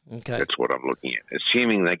 That's what I'm looking at,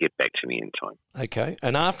 assuming they get back to me in time. Okay.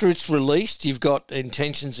 And after it's released, you've got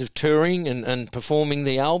intentions of touring and performing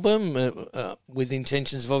the album with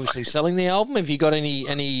intentions of obviously selling the album. Have you got any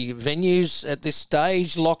venues at this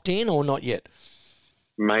stage locked in or not yet?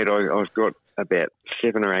 Mate, I've got about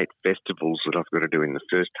 7 or 8 festivals that I've got to do in the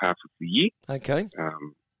first half of the year. Okay.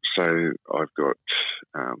 So I've got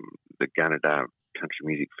the Gunnedah Country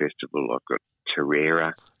Music Festival. I've got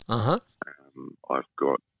Terrera. I've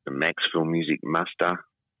got the Maxville Music Muster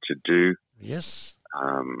to do. Yes.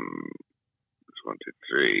 1, 2,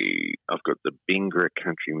 3. I've got the Bingra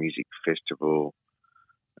Country Music Festival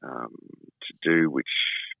to do, which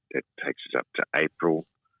that takes us up to April.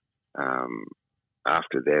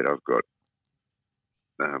 After that, I've got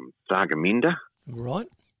Thargomindah. Right.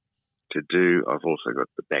 To do. I've also got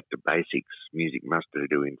the Back to Basics Music Muster to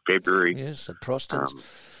do in February. Yes, at Proston.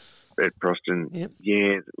 At Proston. Yep.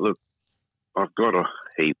 Yeah, look, I've got a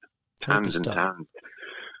heap, tons and tons.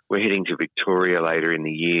 We're heading to Victoria later in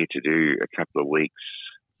the year to do a couple of weeks.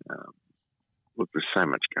 Look, there's so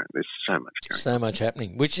much going. So much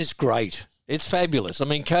happening, which is great. It's fabulous. I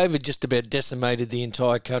mean, COVID just about decimated the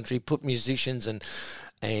entire country, put musicians and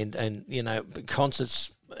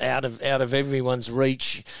concerts out of everyone's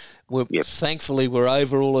reach. Thankfully, we're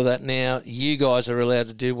over all of that now. You guys are allowed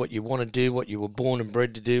to do what you want to do, what you were born and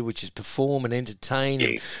bred to do, which is perform and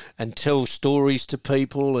entertain and tell stories to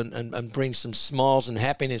people and bring some smiles and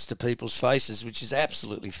happiness to people's faces, which is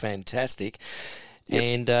absolutely fantastic. Yep.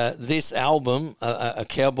 And this album, a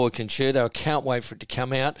Cowboy Concerto, I can't wait for it to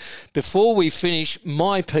come out. Before we finish,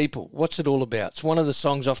 My People, what's it all about? It's one of the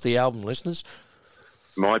songs off the album, listeners.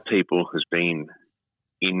 My People has been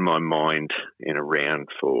in my mind and around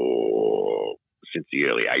since the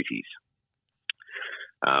early 80s.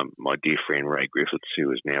 My dear friend Ray Griffiths,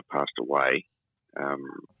 who has now passed away,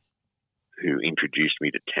 who introduced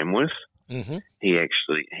me to Tamworth, he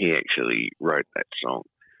actually wrote that song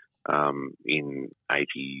in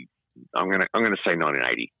 80. I'm going to say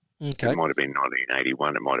 1980. Okay. It might have been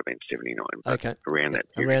 1981. It might have been 79. Okay. Around that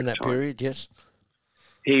period. Around that period, yes.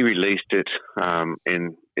 He released it,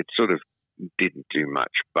 and it sort of didn't do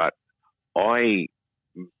much, but I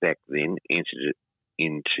back then entered it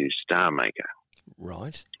into Star Maker.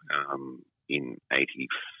 Right. In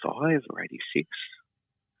 85 or 86,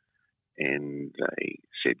 and they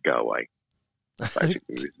said, go away.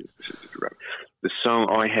 Basically, the song,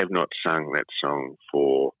 I have not sung that song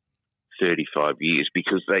for 35 years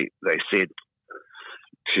because they said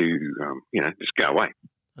to, just go away.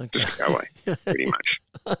 Okay. Just go away, pretty much.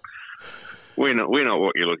 We're not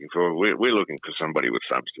what you're looking for. We're looking for somebody with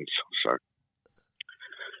substance. So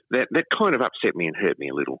that kind of upset me and hurt me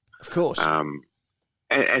a little. Of course. As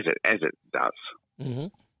it does. Mm-hmm.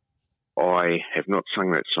 I have not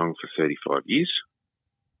sung that song for 35 years,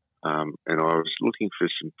 and I was looking for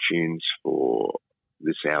some tunes for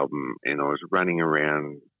this album, and I was running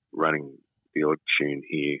the odd tune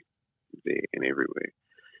here, there, and everywhere.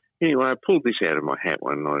 Anyway, I pulled this out of my hat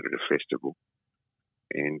one night at a festival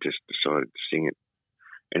and just decided to sing it.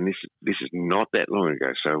 And this is not that long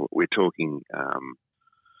ago, so we're talking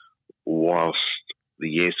whilst the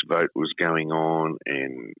yes vote was going on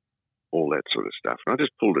and all that sort of stuff. And I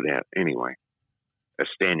just pulled it out anyway. A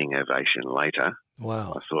standing ovation later.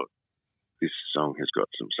 Wow. I thought, this song has got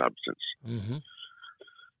some substance. Mm-hmm.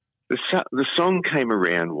 The song came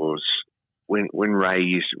around was when Ray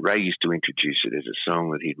used to introduce it as a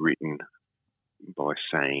song that he'd written by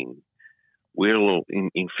saying,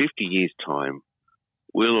 in 50 years' time,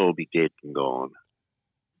 we'll all be dead and gone,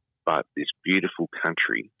 but this beautiful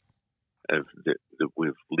country that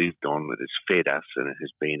we've lived on, that has fed us and it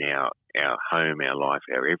has been our home, our life,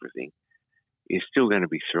 our everything, is still going to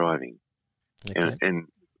be thriving. Okay. And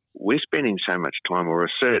we're spending so much time, or a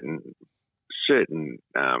certain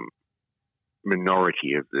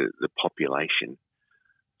minority of the population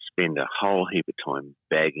spend a whole heap of time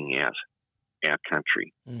bagging out our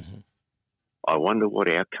country. Mm-hmm. I wonder what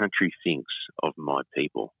our country thinks of my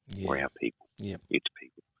people, or our people, its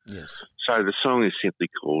people. Yes. So the song is simply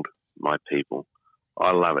called My People.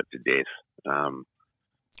 I love it to death.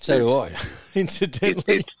 So do I,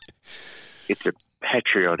 incidentally. It's a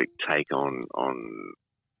patriotic take on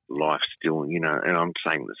life still, and I'm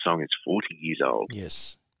saying the song is 40 years old.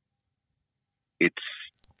 Yes. It's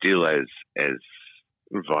still as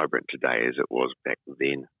vibrant today as it was back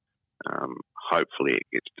then. Hopefully it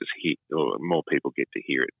gets to hear, or more people get to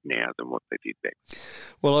hear it now than what they did back then.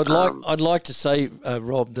 Well, I'd like to say,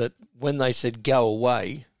 Rob, that when they said go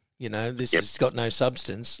away, this has got no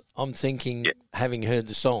substance, I'm thinking, having heard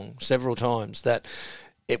the song several times, that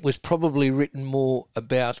it was probably written more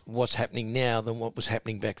about what's happening now than what was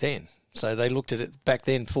happening back then. So they looked at it back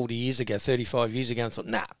then 40 years ago, 35 years ago, and thought,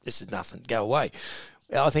 nah, this is nothing, go away.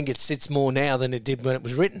 I think it sits more now than it did when it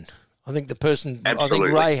was written. I think Absolutely. I think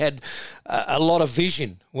Ray had a lot of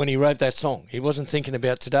vision when he wrote that song. He wasn't thinking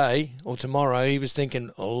about today or tomorrow. He was thinking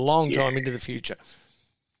a long time into the future.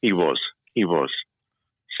 He was.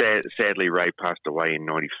 Sadly, Ray passed away in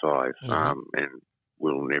 95, and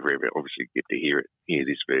we'll never ever obviously get to hear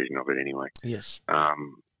this version of it anyway. Yes.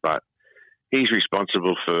 But he's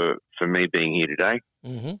responsible for me being here today,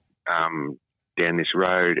 down this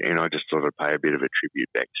road, and I just thought I'd pay a bit of a tribute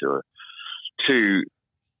back to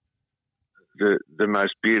the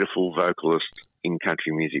most beautiful vocalist in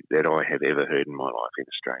country music that I have ever heard in my life in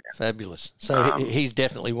Australia. Fabulous. So he's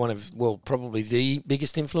definitely one of, probably the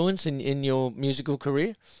biggest influence in your musical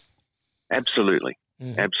career? Absolutely.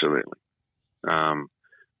 Absolutely.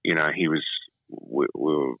 He was, we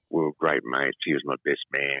were great mates. He was my best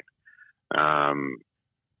man. I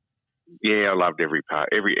loved every part,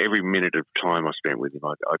 every minute of time I spent with him.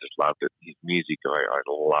 I just loved it. His music I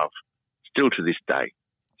love, still to this day.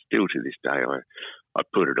 I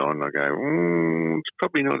put it on and I go, it's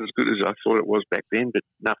probably not as good as I thought it was back then, but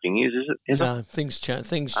nothing is it? No, things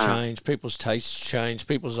change. People's tastes change.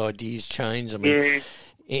 People's ideas change. I mean,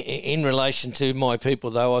 in relation to My People,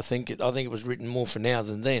 though, I think it was written more for now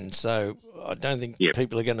than then. So I don't think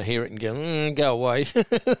people are going to hear it and go away. No,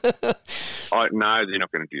 they're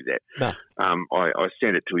not going to do that. No. I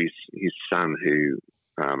sent it to his son, who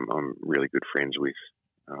I'm really good friends with,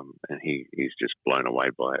 and he's just blown away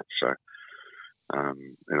by it. So,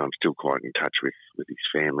 and I'm still quite in touch with his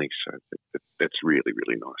family. So that's really,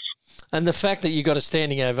 really nice. And the fact that you got a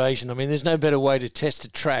standing ovation, I mean, there's no better way to test a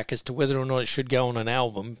track as to whether or not it should go on an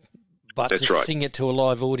album, but sing it to a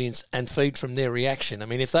live audience and feed from their reaction. I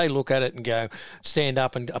mean, if they look at it and go, stand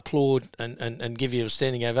up and applaud and give you a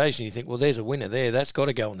standing ovation, you think, well, there's a winner there. That's got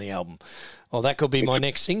to go on the album. Well, that could be my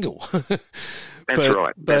next single. That's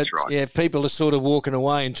right. Yeah, people are sort of walking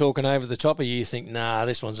away and talking over the top of you. You think, nah,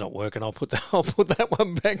 this one's not working. I'll put that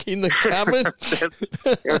one back in the cupboard.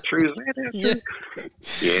 How true is that?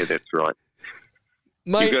 Yeah, that's right.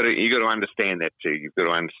 Mate, you got to understand that too. You've got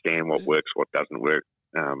to understand what works, what doesn't work.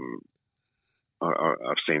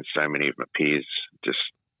 I've seen so many of my peers just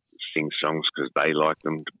sing songs because they like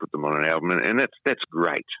them, to put them on an album, and that's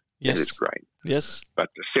great. Yes. That is great. Yes.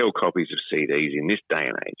 But to sell copies of CDs in this day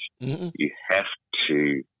and age, you have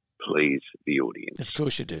to please the audience. Of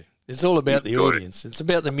course you do. It's all about the audience. It's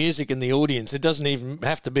about the music and the audience. It doesn't even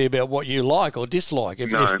have to be about what you like or dislike.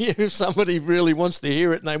 If somebody really wants to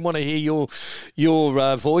hear it and they want to hear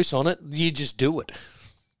your voice on it, you just do it.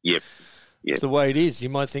 Yep. It's the way it is. You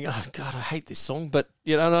might think, oh, God, I hate this song. But,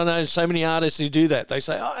 I know so many artists who do that. They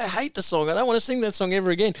say, oh, I hate the song. I don't want to sing that song ever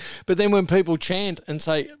again. But then when people chant and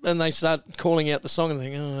they start calling out the song and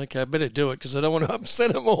think, oh, okay, I better do it because I don't want to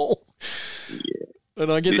upset them all. Yeah.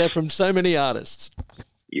 And I get that from so many artists.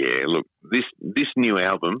 Yeah, look, this new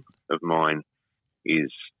album of mine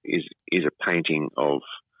is a painting of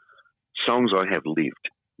songs I have lived.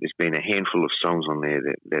 There's been a handful of songs on there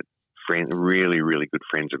that really, really good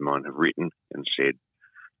friends of mine have written and said,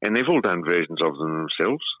 and they've all done versions of them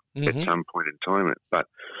themselves at some point in time, but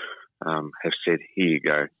have said, here you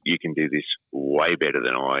go, you can do this way better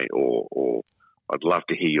than I, or I'd love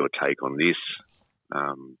to hear your take on this,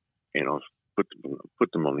 and I've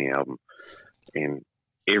put them on the album, and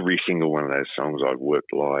every single one of those songs I've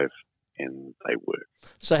worked live, and they work.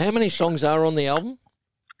 So how many songs are on the album?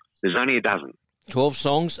 There's only a dozen. 12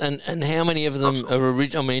 songs, and how many of them are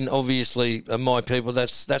original? I mean, obviously, My People,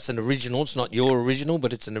 that's an original. It's not your original,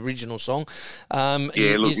 but it's an original song.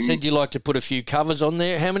 You said you like to put a few covers on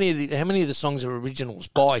there. How many of the songs are originals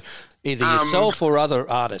by either yourself or other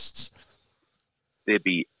artists? There'd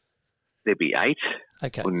be 8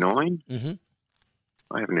 or 9. Mm-hmm.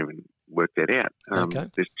 I haven't even worked that out. Okay.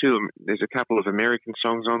 There's a couple of American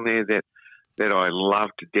songs on there that I love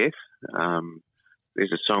to death.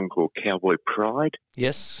 There's a song called Cowboy Pride.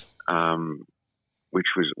 Yes. Which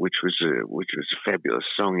was a fabulous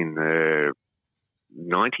song in the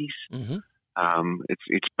 90s. Mm-hmm.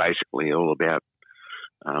 It's basically all about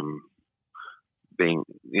being,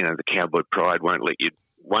 the cowboy pride won't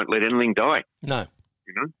let anything die. No.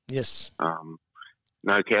 Yes.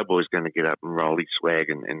 No cowboy's going to get up and roll his swag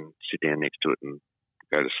and sit down next to it and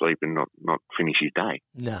go to sleep and not finish his day.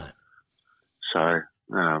 No. So.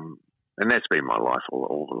 And that's been my life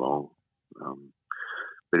all along.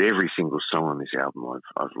 But every single song on this album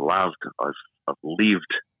I've loved, I've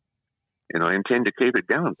lived, and I intend to keep it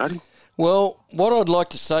going, buddy. Well, what I'd like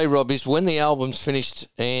to say, Rob, is when the album's finished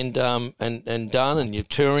and done and you're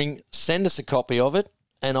touring, send us a copy of it,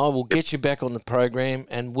 and I will get you back on the program,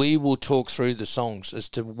 and we will talk through the songs as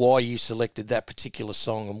to why you selected that particular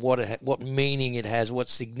song and what meaning it has, what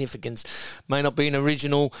significance. May not be an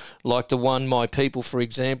original like the one My People, for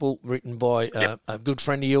example, written by a good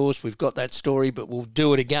friend of yours. We've got that story, but we'll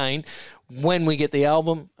do it again when we get the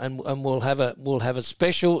album, and we'll have a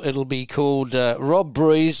special. It'll be called Rob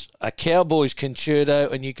Breeze, A Cowboy's Concerto,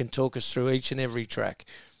 and you can talk us through each and every track.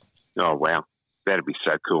 Oh, wow. That'd be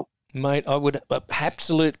so cool. Mate,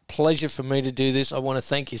 absolute pleasure for me to do this. I want to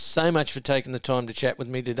thank you so much for taking the time to chat with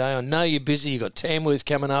me today. I know you're busy. You've got Tamworth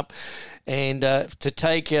coming up. And to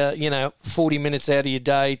take, 40 minutes out of your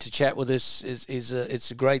day to chat with us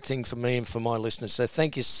it's a great thing for me and for my listeners. So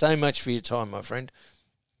thank you so much for your time, my friend.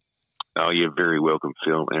 Oh, you're very welcome,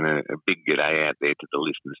 Phil, and a big g'day out there to the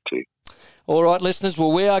listeners too. All right, listeners,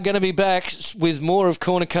 well, we are going to be back with more of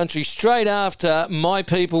Corner Country straight after My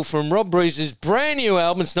People from Rob Breeze's brand new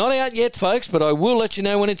album. It's not out yet, folks, but I will let you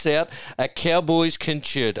know when it's out, A Cowboy's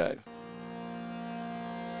Concerto.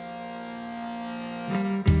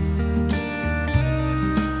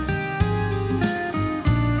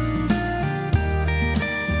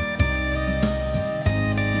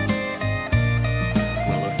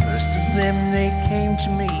 Them they came to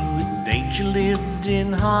me with nature lived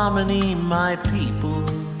in harmony, my people.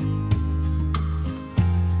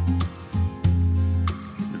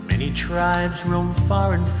 The many tribes roam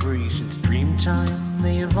far and free since dream time.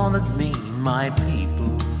 They have honored me, my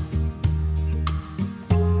people.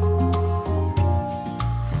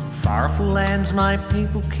 From farful lands my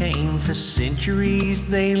people came. For centuries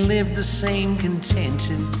they lived the same,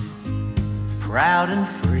 contented, proud and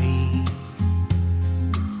free.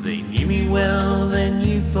 They knew me well, then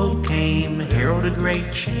you folk came, herald a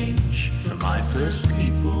great change for my first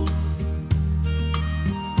people.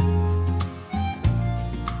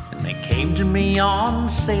 And they came to me on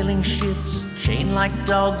sailing ships, chained like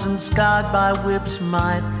dogs and scarred by whips,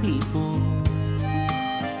 my people.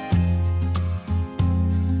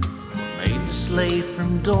 Made to slave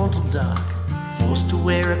from dawn till dark, forced to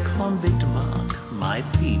wear a convict mark, my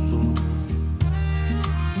people.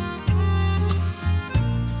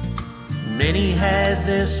 Many had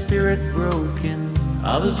their spirit broken,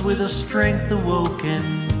 others with a strength awoken,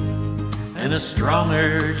 and a strong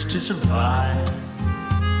urge to survive.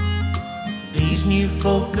 These new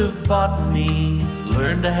folk of botany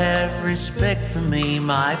learned to have respect for me,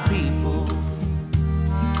 my people.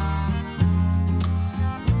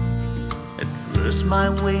 At first my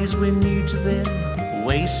ways were new to them,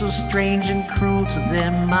 ways so strange and cruel to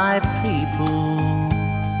them, my people.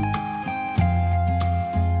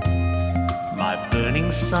 My burning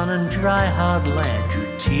burning sun and dry hard land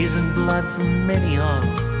drew tears and blood from many of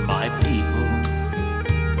my people.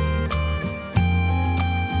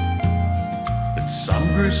 But some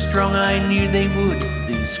grew strong, I knew they would.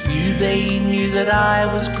 These few, they knew that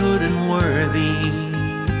I was good and worthy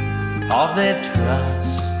of their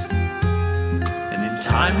trust. And in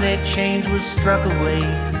time their chains were struck away.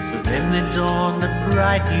 For them there dawned a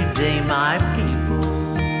bright new day, my people.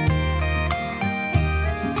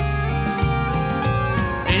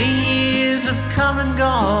 Many years have come and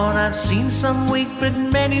gone. I've seen some weak but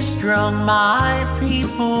many strong, my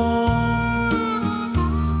people.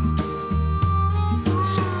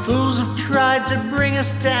 Some fools have tried to bring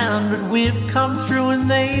us down, but we've come through and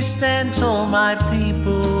they stand tall, my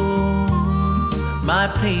people, my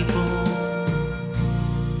people.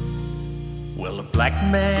 Well, the black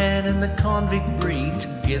man and the convict breed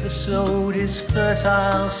together sowed his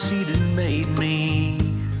fertile seed and made me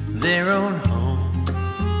their own home.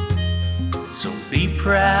 So be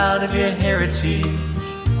proud of your heritage,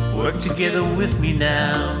 work together with me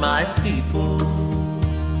now, my people.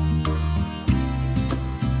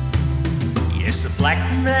 Yes, the black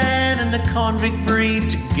man and the convict breed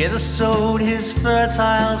together sowed his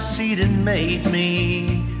fertile seed and made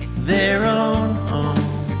me their own home.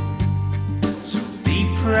 So be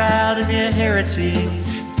proud of your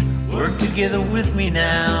heritage, work together with me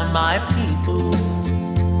now, my people.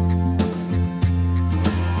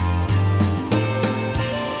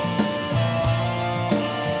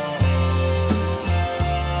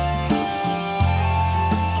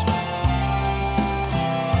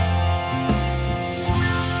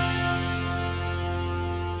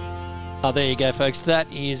 There you go, folks. That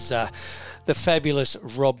is the fabulous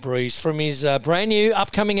Rob Breeze from his brand new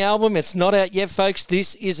upcoming album. It's not out yet, folks.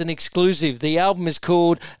 This is an exclusive. The album is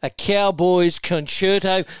called A Cowboy's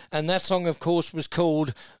Concerto, and that song, of course, was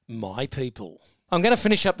called My People. I'm going to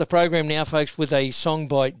finish up the program now, folks, with a song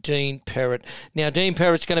by Dean Perrott. Now, Dean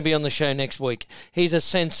Perrott's going to be on the show next week. He's a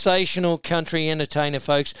sensational country entertainer,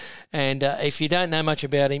 folks, and if you don't know much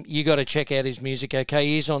about him, you got to check out his music, okay?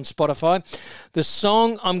 He's on Spotify. The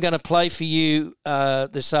song I'm going to play for you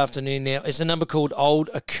this afternoon now is a number called Old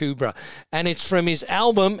Akubra, and it's from his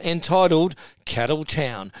album entitled Cattle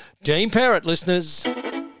Town. Dean Perrott, listeners.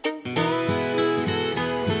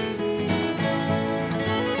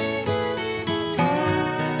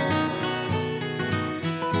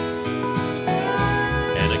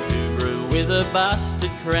 With a busted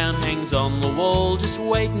crown hangs on the wall, just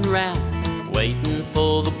waiting round, waiting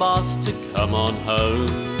for the boss to come on home.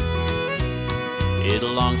 It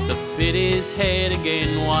longs to fit his head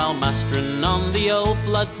again while mustering on the old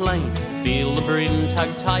floodplain. Feel the brim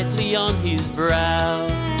tugged tightly on his brow.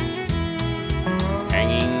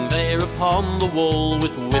 Hanging there upon the wall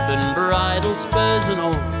with whip and bridle, spurs and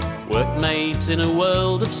all, workmates in a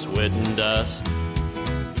world of sweat and dust.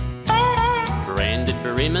 Branded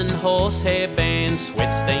brim and horsehair band,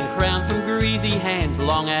 sweat-stained crown from greasy hands.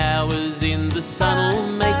 Long hours in the sun'll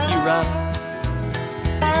make you rough.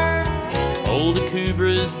 Old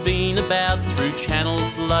Akubra's been about through channel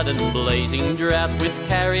flood and blazing drought, with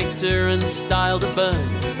character and style to burn,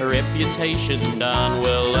 a reputation darn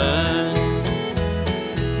well earned.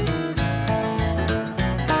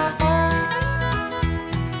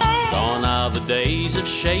 Gone are the days of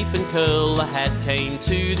shape and curl. The hat came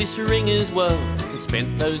to this ringer's world and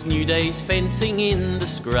spent those new days fencing in the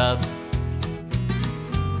scrub.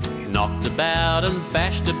 Knocked about and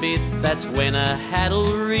bashed a bit, that's when a hat'll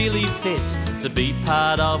really fit to be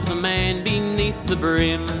part of the man beneath the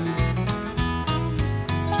brim.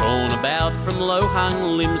 Torn about from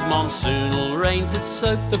low-hung limbs, monsoonal rains that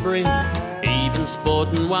soak the brim, even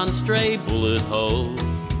sporting one stray bullet hole.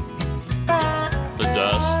 The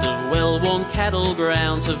dust of well-worn cattle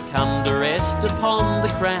grounds have come to rest upon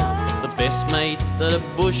the crown, the best mate that a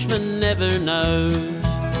bushman never knows.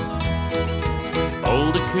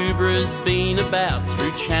 Old Akubra's been about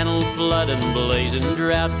through channel flood and blazing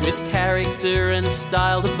drought, with character and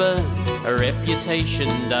style to burn, a reputation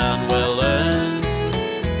done well earned.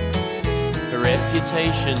 A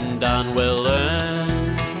reputation done well earned.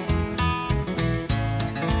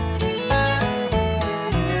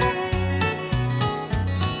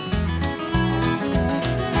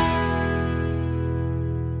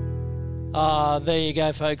 There you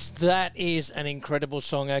go, folks. That is an incredible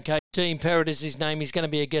song, okay? Dean Perrott is his name. He's going to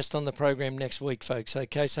be a guest on the program next week, folks,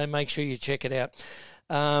 okay? So make sure you check it out.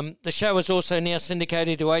 The show is also now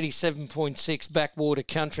syndicated to 87.6 Backwater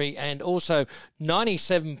Country and also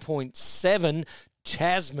 97.7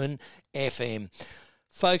 Tasman FM.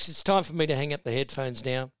 Folks, it's time for me to hang up the headphones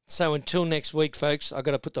now. So until next week, folks, I've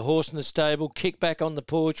got to put the horse in the stable, kick back on the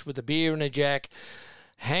porch with a beer and a jack,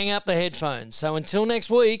 hang up the headphones. So until next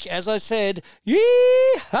week, as I said,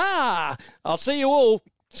 yee-haw! I'll see you all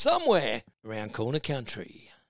somewhere around Corner Country.